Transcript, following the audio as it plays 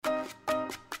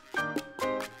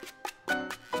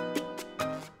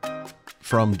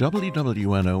From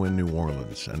WWNO in New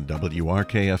Orleans and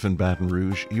WRKF in Baton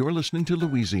Rouge, you're listening to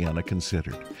Louisiana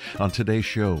Considered. On today's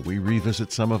show, we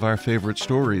revisit some of our favorite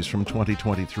stories from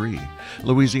 2023,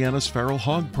 Louisiana's feral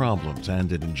hog problems and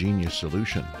an ingenious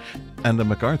solution, and the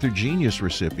MacArthur Genius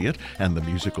recipient and the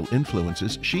musical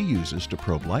influences she uses to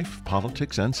probe life,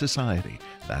 politics, and society.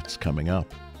 That's coming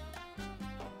up.